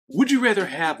Would you rather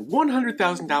have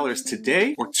 $100,000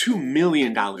 today or $2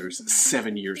 million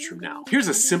 7 years from now? Here's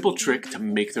a simple trick to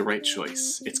make the right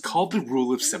choice. It's called the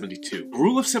Rule of 72. The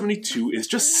Rule of 72 is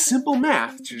just simple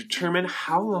math to determine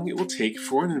how long it will take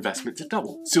for an investment to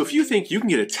double. So if you think you can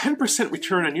get a 10%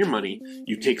 return on your money,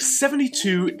 you take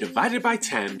 72 divided by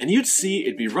 10, and you'd see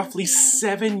it'd be roughly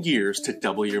 7 years to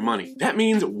double your money. That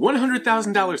means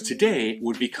 $100,000 today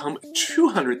would become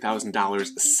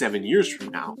 $200,000 7 years from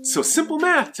now. So simple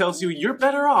math tells you you're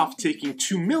better off taking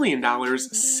 $2 million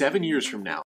 7 years from now.